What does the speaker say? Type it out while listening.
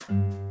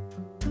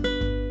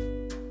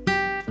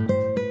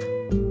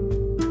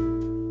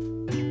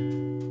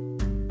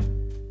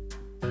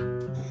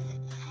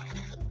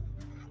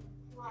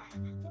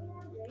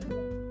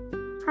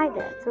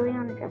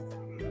Lilianah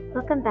Dressler.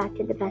 Welcome back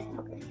to the Best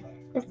Bookers.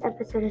 This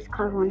episode is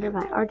called Wonder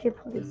by R.J.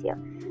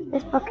 Policio.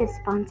 This book is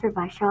sponsored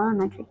by Shaw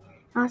Elementary.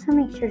 Also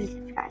make sure to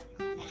subscribe.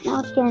 Now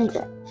let's get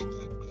into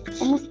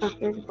it. In this book,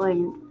 there's a boy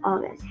named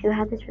August who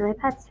had this really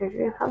bad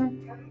surgery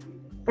problem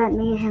that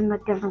made him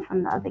look different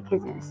from the other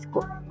kids in his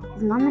school.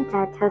 His mom and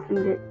dad took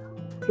him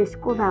to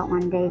school that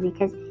one day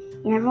because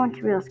he never went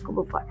to real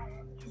school before.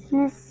 Kids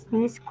in this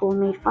new school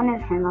made fun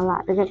of him a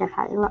lot because of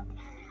how he looked.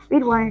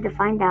 Reed wanted to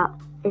find out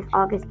if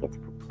August gets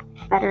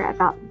better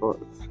about the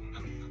bullies.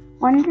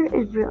 Wonder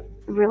is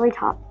really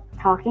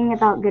talking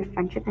about good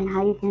friendship and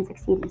how you can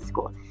succeed in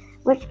school,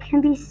 which can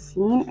be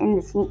seen in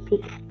the sneak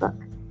peek of the book.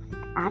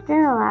 After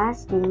the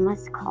last name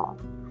was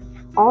called,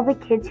 all the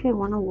kids who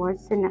won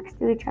awards stood next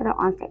to each other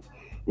on stage.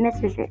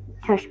 Mr.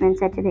 Tushman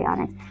said to the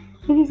audience,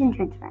 "Ladies and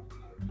gentlemen,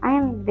 I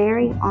am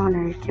very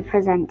honored to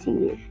present to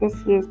you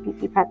this year's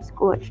PT Prep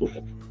School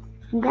Achievers.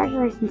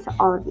 Congratulations to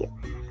all of you."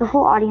 The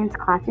whole audience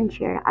clapped and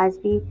cheered as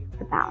we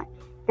were bowing.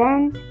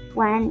 Then,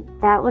 when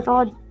that was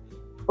all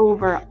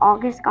over,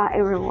 August got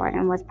a reward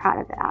and was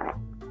proud about it.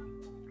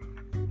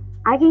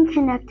 I can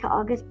connect to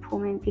August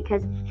Pullman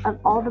because of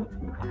all the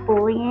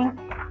bullying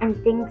and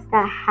things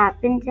that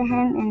happened to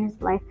him in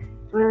his life,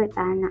 really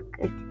bad and not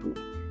good to me.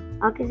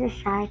 August is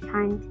shy,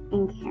 kind,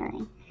 and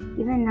caring.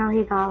 Even though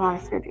he got a lot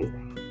of surgeries,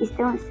 he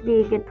still wants to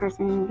be a good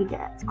person and be good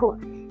at school.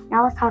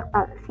 Now let's talk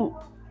about the theme.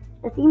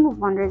 The theme of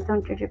Wonder is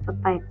don't judge a book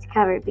by its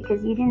cover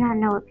because you do not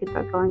know what people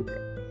are going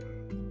through.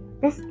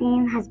 This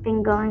theme has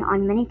been going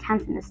on many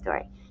times in the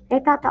story. They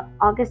thought that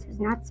August was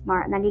not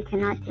smart and that he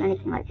cannot do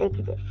anything like they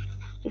could do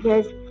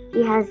because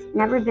he has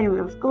never been in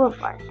real school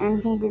before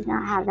and he does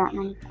not have that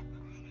many friends.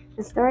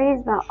 The story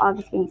is about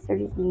August getting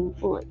surgeries and being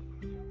bullied.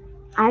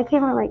 I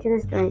can relate to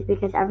this story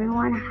because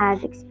everyone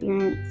has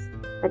experienced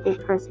with a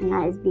person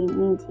that is being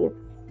mean to you.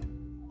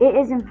 It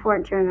is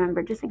important to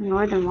remember, just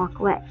ignore them, walk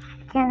away.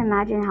 I can't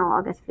imagine how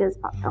August feels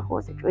about the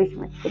whole situation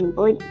with getting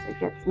bullied and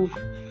surgery at the same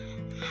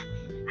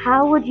time.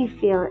 How would you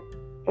feel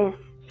if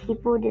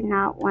people did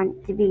not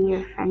want to be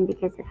your friend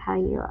because of how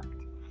you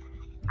looked?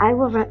 I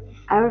would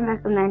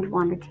recommend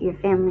Wonder to your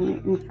family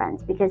and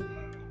friends because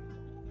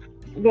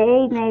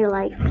they may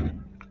like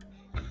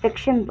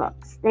fiction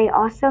books. They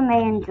also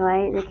may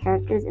enjoy the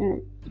characters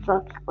in the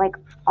book like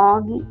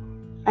Augie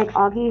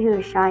who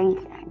is shy and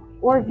caring,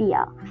 or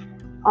VL,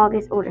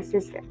 August's older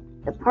sister.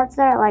 The parts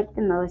that I like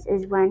the most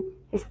is when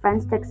his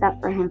friend sticks up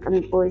for him from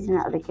the bullies and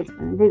the other kids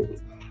from the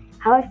movies.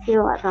 How I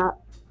feel about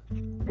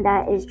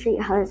that is treat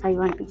others how you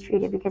want to be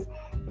treated, because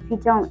if you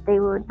don't, they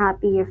will not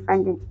be your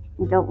friend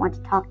and don't want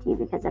to talk to you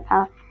because of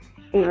how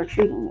they were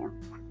treating you.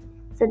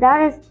 So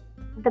that is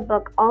the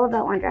book all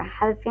about Wonder.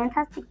 Have a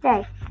fantastic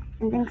day,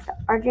 and thanks to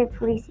R.J.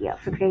 Policio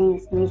for creating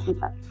this amazing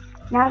book.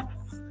 Now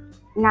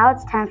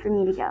it's time for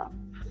me to go.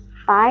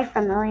 Bye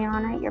from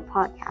Lilianah, your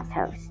podcast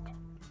host.